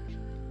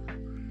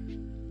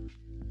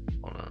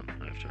 hold on,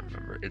 I have to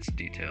remember, it's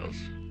details.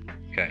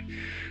 Okay,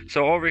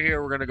 so over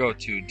here we're going to go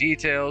to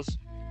details.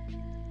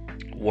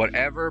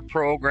 Whatever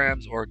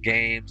programs or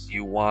games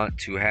you want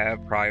to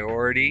have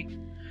priority,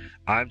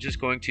 I'm just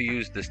going to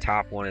use this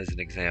top one as an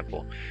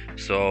example.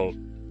 So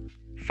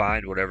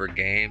find whatever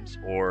games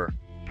or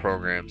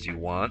programs you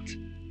want.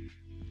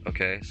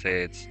 Okay,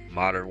 say it's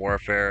Modern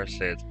Warfare,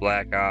 say it's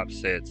Black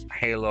Ops, say it's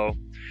Halo.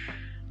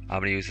 I'm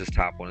going to use this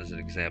top one as an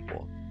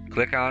example.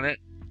 Click on it,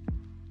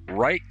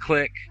 right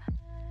click,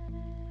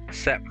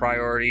 set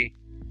priority,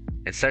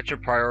 and set your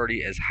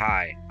priority as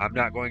high. I'm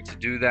not going to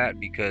do that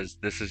because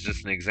this is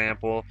just an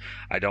example.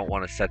 I don't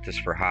want to set this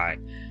for high.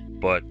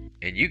 But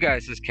in you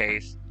guys'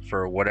 case,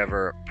 for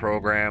whatever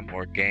program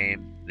or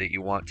game that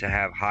you want to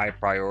have high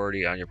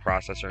priority on your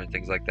processor and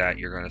things like that,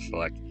 you're going to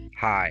select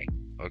high.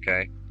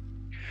 Okay.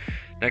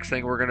 Next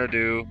thing we're going to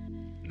do,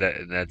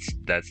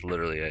 that's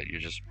literally it. You're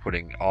just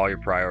putting all your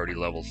priority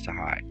levels to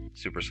high.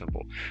 Super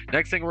simple.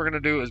 Next thing we're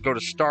going to do is go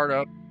to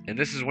startup, and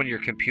this is when your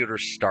computer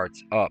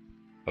starts up.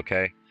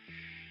 Okay.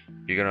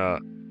 You're going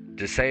to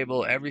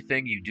disable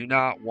everything you do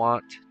not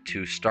want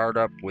to start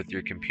up with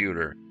your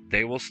computer.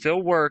 They will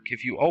still work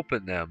if you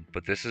open them,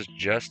 but this is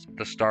just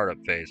the startup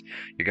phase.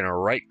 You're going to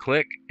right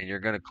click and you're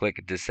going to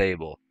click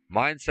disable.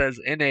 Mine says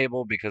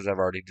enable because I've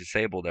already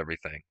disabled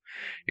everything.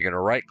 You're going to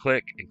right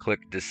click and click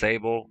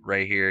disable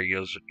right here.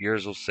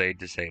 Yours will say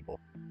disable.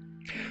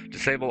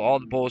 Disable all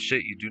the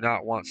bullshit you do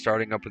not want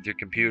starting up with your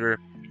computer,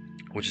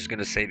 which is going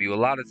to save you a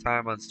lot of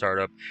time on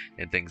startup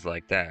and things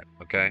like that.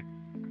 Okay.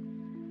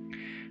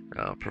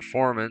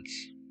 Performance.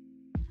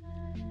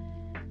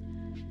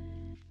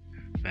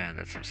 Man,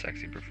 that's some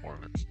sexy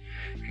performance.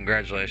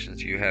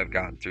 Congratulations, you have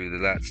gotten through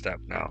that step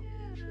now.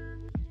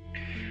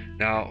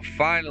 Now,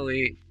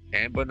 finally,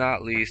 and but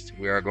not least,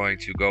 we are going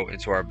to go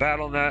into our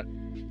BattleNet.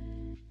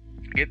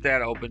 Get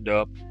that opened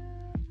up.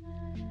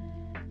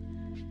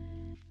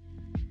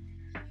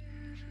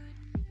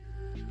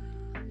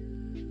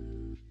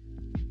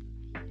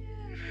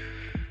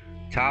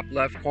 Top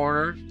left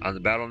corner on the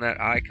BattleNet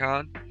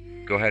icon,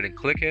 go ahead and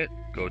click it.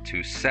 Go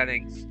to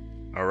settings.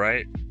 All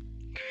right.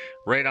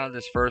 Right on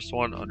this first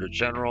one under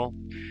general,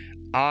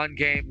 on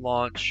game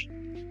launch,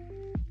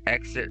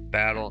 exit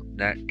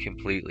BattleNet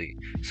completely.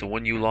 So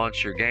when you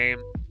launch your game,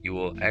 you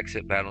will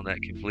exit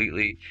BattleNet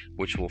completely,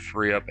 which will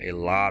free up a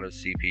lot of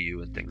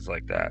CPU and things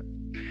like that.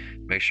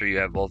 Make sure you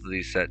have both of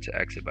these set to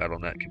exit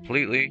BattleNet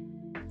completely.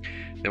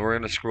 Then we're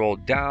going to scroll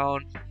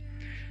down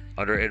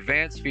under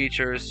advanced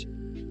features,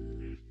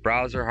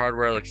 browser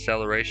hardware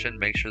acceleration,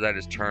 make sure that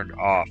is turned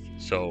off.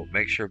 So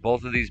make sure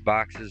both of these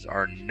boxes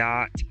are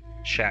not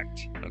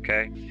checked,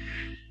 okay?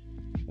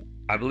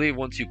 I believe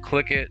once you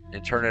click it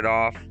and turn it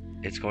off,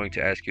 it's going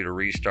to ask you to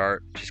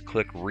restart. Just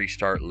click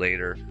restart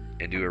later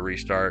and do a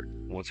restart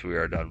once we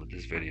are done with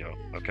this video,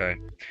 okay?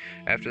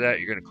 After that,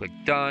 you're going to click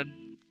done.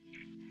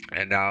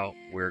 And now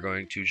we're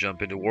going to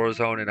jump into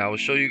Warzone, and I will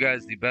show you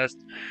guys the best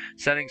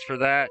settings for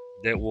that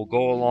will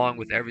go along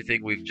with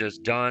everything we've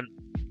just done.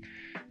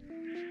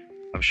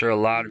 I'm sure a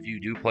lot of you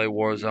do play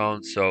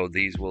Warzone, so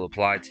these will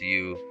apply to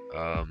you.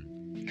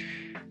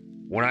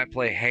 When I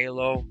play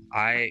Halo,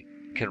 I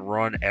can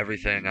run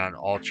everything on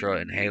Ultra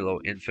and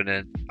Halo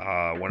Infinite.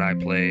 When I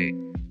play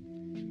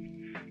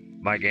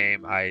my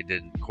game, I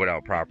didn't quit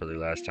out properly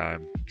last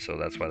time, so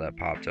that's why that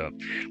popped up.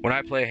 When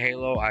I play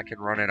Halo, I can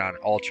run it on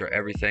Ultra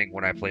everything.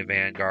 When I play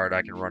Vanguard,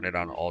 I can run it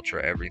on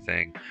Ultra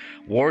everything.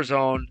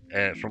 Warzone,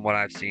 from what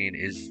I've seen,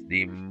 is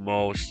the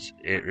most,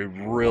 it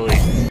really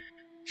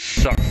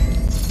sucks.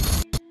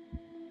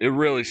 It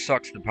really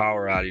sucks the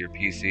power out of your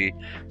PC,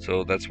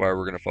 so that's why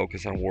we're going to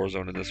focus on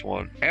Warzone in this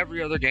one.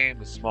 Every other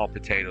game is small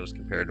potatoes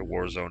compared to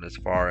Warzone as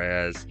far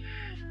as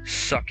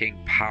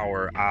sucking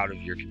power out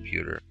of your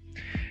computer.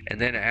 And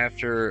then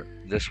after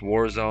this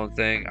Warzone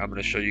thing, I'm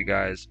going to show you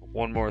guys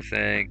one more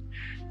thing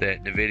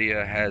that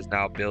NVIDIA has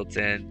now built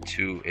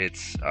into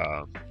its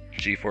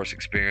GeForce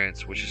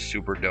experience, which is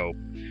super dope.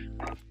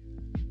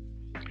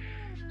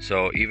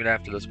 So even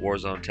after this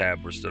Warzone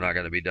tab, we're still not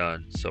going to be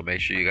done. So make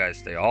sure you guys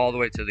stay all the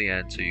way to the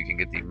end so you can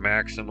get the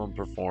maximum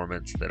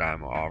performance that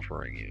I'm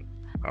offering you.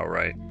 All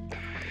right.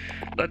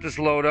 Let this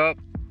load up.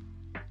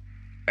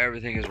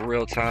 Everything is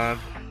real time.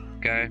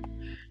 Okay.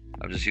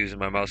 I'm just using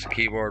my mouse and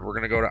keyboard. We're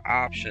going to go to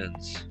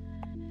options,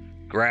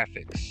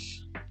 graphics.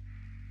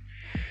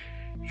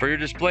 For your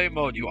display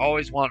mode, you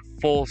always want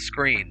full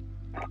screen.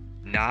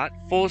 Not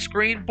full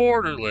screen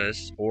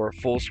borderless or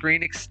full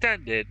screen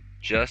extended.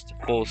 Just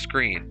full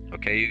screen,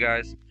 okay, you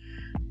guys?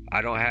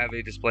 I don't have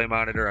a display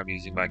monitor. I'm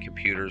using my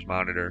computer's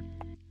monitor.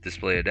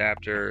 Display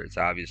adapter, it's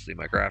obviously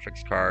my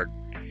graphics card.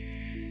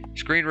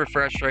 Screen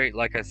refresh rate,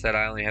 like I said,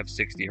 I only have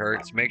 60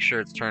 Hertz. Make sure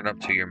it's turned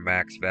up to your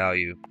max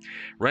value.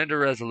 Render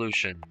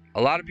resolution.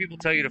 A lot of people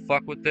tell you to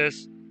fuck with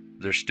this.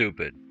 They're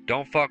stupid.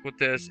 Don't fuck with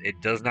this. It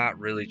does not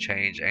really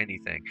change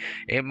anything.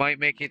 It might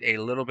make it a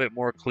little bit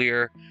more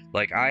clear.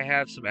 Like, I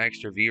have some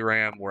extra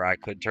VRAM where I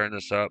could turn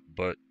this up,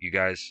 but you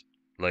guys,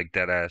 like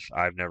dead ass,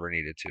 I've never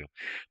needed to.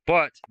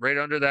 But right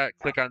under that,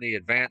 click on the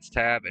advanced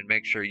tab and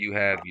make sure you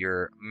have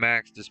your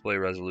max display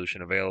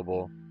resolution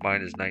available.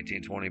 Mine is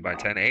 1920 by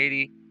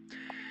 1080.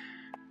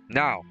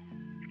 Now,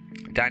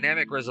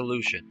 dynamic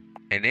resolution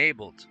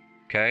enabled,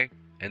 okay?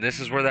 And this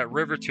is where that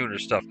river tuner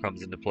stuff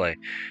comes into play.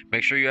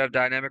 Make sure you have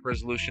dynamic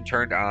resolution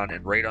turned on,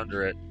 and right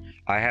under it,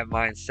 I have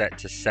mine set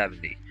to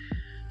 70.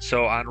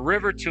 So on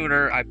river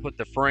tuner, I put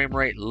the frame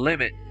rate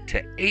limit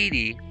to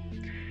 80.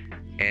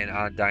 And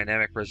on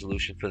dynamic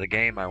resolution for the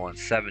game, I want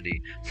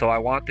 70. So I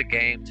want the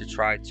game to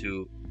try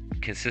to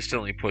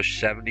consistently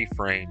push 70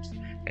 frames,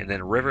 and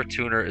then River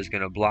Tuner is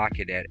going to block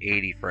it at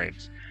 80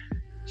 frames.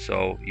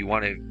 So you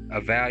want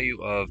a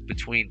value of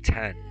between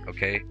 10,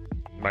 okay?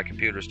 My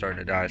computer's starting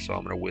to die, so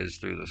I'm going to whiz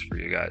through this for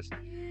you guys.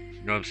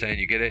 You know what I'm saying?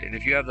 You get it? And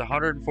if you have the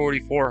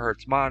 144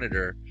 Hertz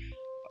monitor,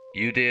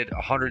 you did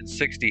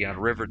 160 on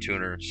River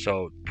Tuner,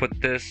 so put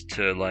this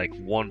to like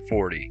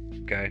 140,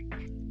 okay?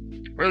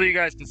 Really, you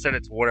guys can set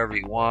it to whatever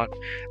you want.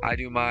 I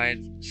do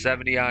mine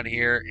 70 on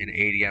here and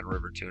 80 on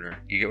River Tuner.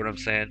 You get what I'm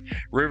saying?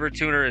 River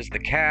Tuner is the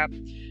cap,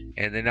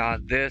 and then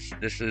on this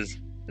is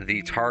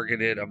the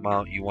targeted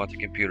amount you want the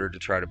computer to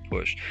try to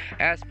push.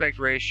 Aspect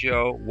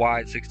ratio,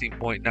 wide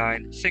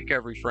 16.9, sync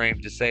every frame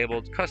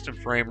disabled, custom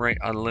frame rate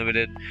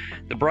unlimited.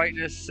 The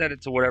brightness, set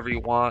it to whatever you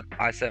want.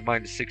 I set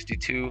mine to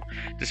 62.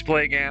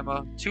 Display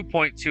gamma,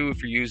 2.2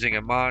 if you're using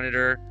a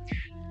monitor.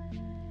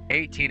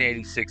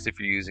 1886 if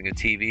you're using a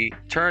TV.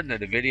 Turn the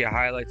NVIDIA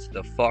highlights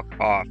the fuck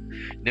off.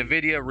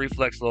 NVIDIA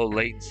Reflex Low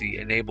Latency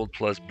enabled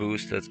plus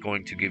boost, that's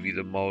going to give you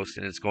the most,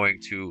 and it's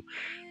going to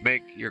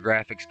make your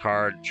graphics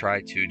card try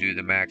to do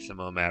the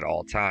maximum at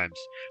all times.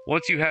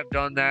 Once you have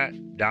done that,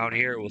 down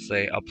here it will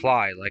say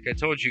apply. Like I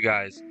told you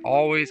guys,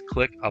 always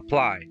click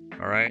apply.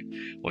 Alright?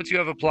 Once you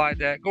have applied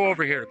that, go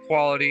over here to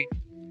quality,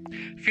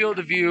 field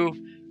of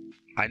view.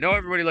 I know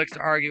everybody likes to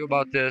argue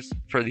about this.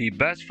 For the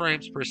best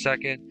frames per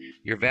second,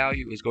 your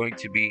value is going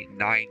to be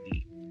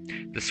 90.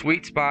 The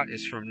sweet spot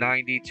is from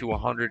 90 to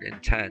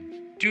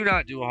 110. Do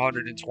not do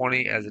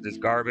 120 as it is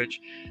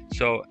garbage.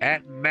 So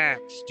at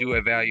max, do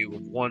a value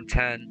of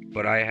 110,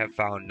 but I have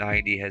found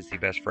 90 has the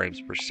best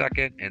frames per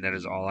second, and that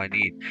is all I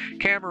need.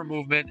 Camera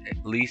movement,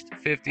 at least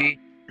 50.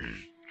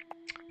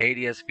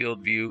 ADS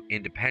field view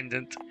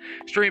independent.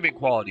 Streaming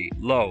quality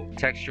low.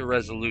 Texture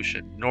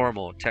resolution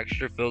normal.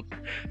 Texture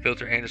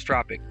filter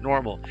anisotropic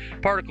normal.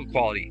 Particle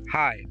quality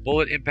high.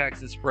 Bullet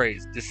impacts and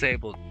sprays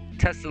disabled.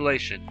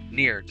 Tessellation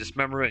near.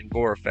 Dismemberment and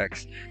gore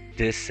effects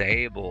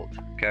disabled.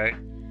 Okay.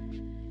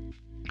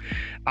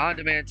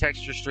 On-demand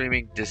texture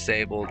streaming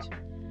disabled.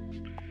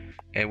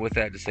 And with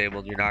that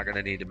disabled, you're not going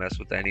to need to mess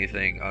with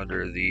anything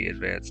under the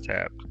advanced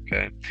tab.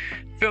 Okay.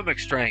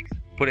 Filmic strength.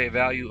 Put a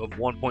value of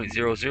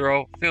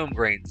 1.00, film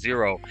grain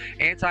 0,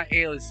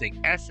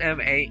 anti-aliasing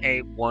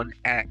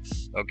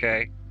SMA1X,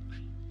 okay?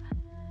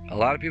 A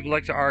lot of people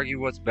like to argue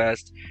what's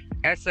best.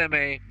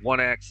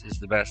 SMA1X is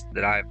the best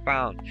that I've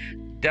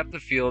found. Depth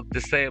of field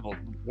disabled,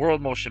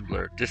 world motion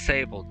blur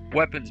disabled,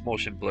 weapons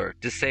motion blur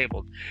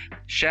disabled,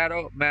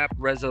 shadow map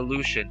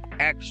resolution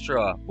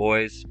extra,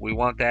 boys. We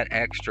want that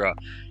extra.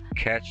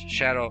 Catch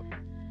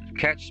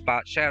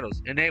spot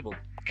shadows enabled.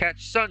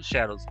 Catch sun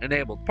shadows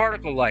enabled.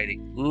 Particle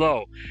lighting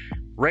low.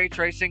 Ray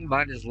tracing,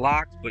 mine is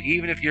locked, but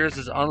even if yours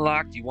is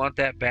unlocked, you want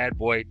that bad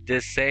boy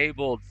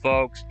disabled,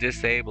 folks.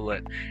 Disable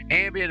it.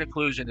 Ambient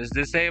occlusion is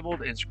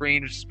disabled, and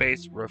screen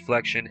space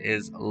reflection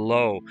is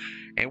low.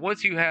 And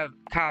once you have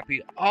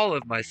copied all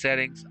of my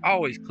settings,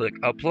 always click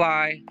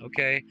apply.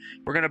 Okay,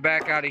 we're gonna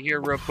back out of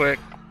here real quick,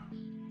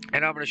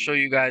 and I'm going to show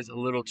you guys a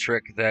little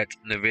trick that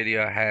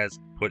NVIDIA has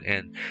put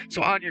in.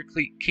 So on your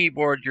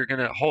keyboard, you're going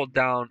to hold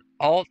down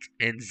Alt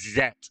and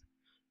Z.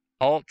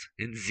 Alt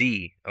and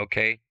Z,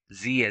 okay?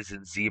 Z as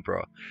in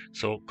zebra.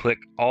 So click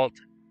Alt,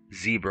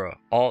 zebra,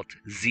 Alt,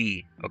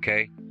 Z,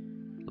 okay?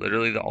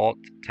 Literally the Alt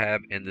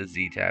tab and the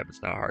Z tab.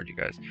 It's not hard, you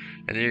guys.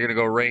 And then you're going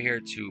to go right here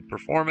to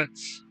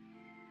Performance.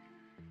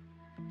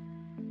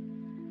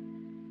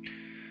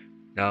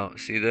 Now,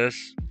 see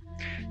this?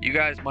 You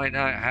guys might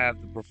not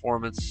have the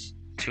performance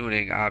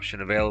tuning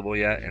option available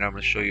yet, and I'm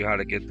going to show you how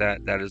to get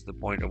that. That is the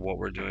point of what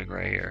we're doing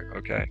right here,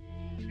 okay?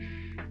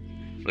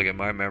 Look at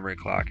my memory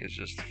clock is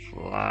just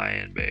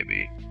flying,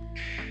 baby.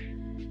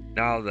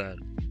 Now then,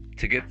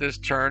 to get this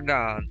turned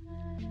on,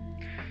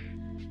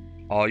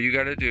 all you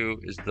got to do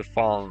is the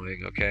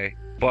following, okay?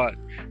 But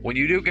when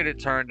you do get it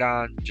turned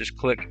on, just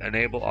click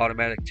Enable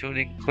Automatic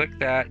Tuning, click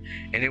that,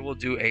 and it will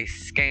do a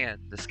scan.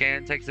 The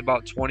scan takes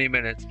about 20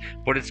 minutes,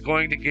 but it's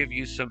going to give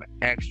you some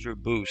extra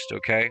boost,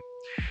 okay?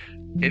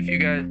 If you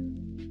guys...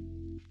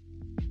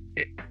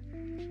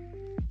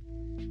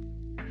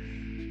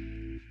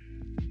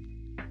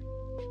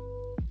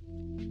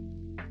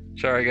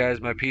 Sorry guys,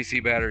 my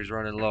PC battery's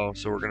running low,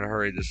 so we're going to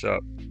hurry this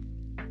up.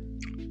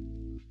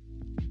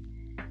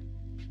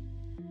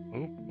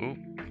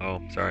 Oh,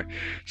 sorry.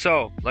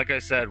 So, like I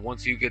said,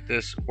 once you get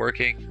this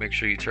working, make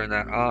sure you turn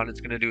that on.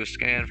 It's going to do a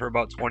scan for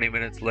about 20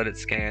 minutes. Let it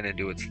scan and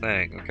do its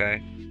thing, okay?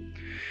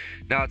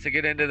 Now, to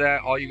get into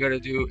that, all you got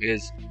to do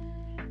is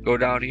go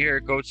down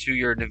here, go to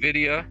your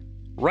NVIDIA,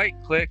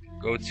 right-click,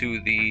 go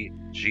to the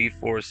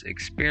GeForce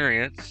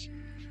Experience.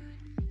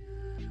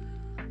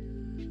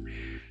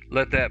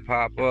 Let that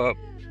pop up.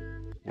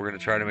 We're going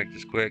to try to make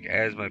this quick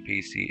as my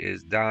PC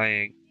is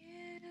dying.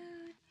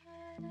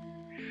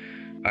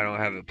 I don't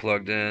have it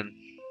plugged in.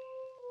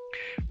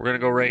 We're going to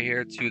go right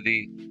here to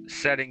the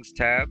Settings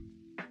tab.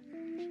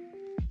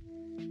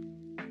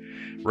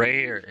 Right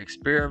here,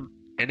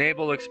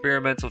 Enable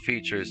Experimental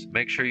Features.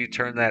 Make sure you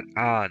turn that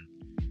on.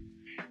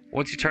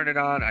 Once you turn it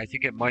on, I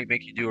think it might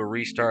make you do a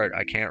restart.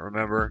 I can't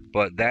remember,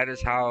 but that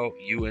is how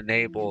you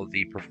enable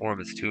the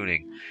performance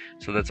tuning.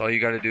 So that's all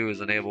you got to do is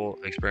enable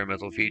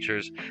experimental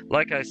features.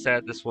 Like I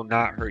said, this will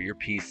not hurt your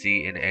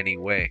PC in any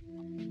way.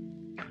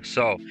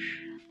 So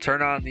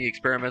turn on the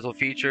experimental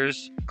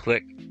features,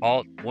 click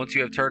Alt. Once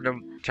you have turned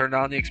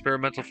on the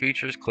experimental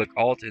features, click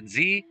Alt and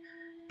Z,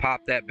 pop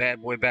that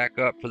bad boy back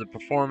up for the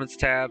performance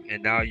tab,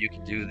 and now you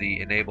can do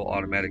the enable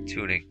automatic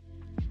tuning.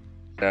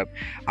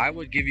 I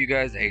would give you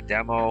guys a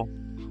demo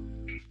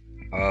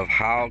of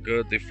how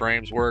good the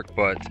frames work,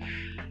 but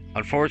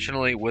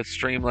unfortunately with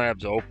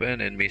Streamlabs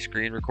open and me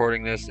screen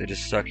recording this, it is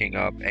sucking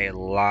up a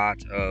lot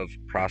of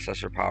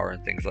processor power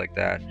and things like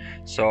that,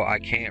 so I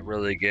can't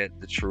really get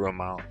the true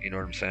amount, you know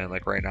what I'm saying?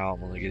 Like right now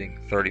I'm only getting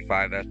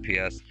 35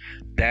 FPS.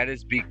 That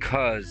is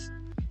because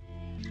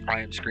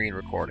I am screen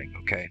recording,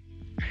 okay?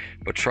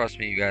 But trust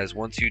me, you guys,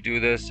 once you do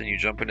this and you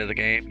jump into the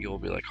game, you'll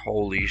be like,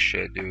 holy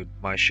shit, dude,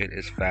 my shit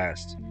is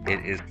fast.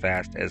 It is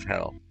fast as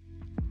hell.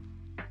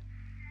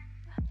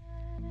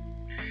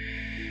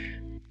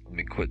 Let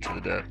me quit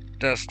to the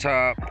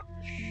desktop.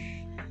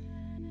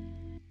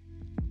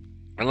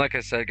 And like I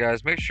said,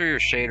 guys, make sure your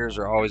shaders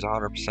are always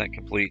 100%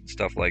 complete and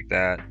stuff like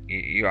that.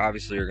 You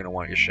obviously are going to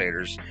want your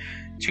shaders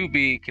to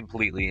be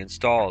completely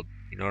installed.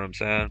 You know what I'm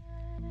saying?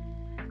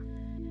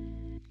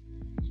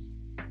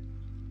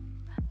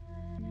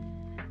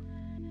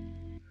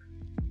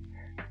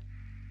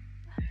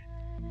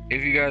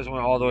 If you guys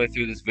went all the way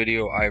through this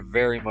video, I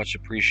very much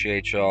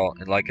appreciate y'all.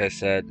 And like I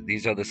said,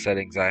 these are the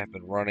settings I have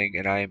been running,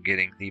 and I am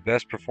getting the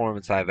best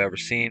performance I've ever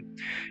seen.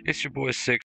 It's your boy 6.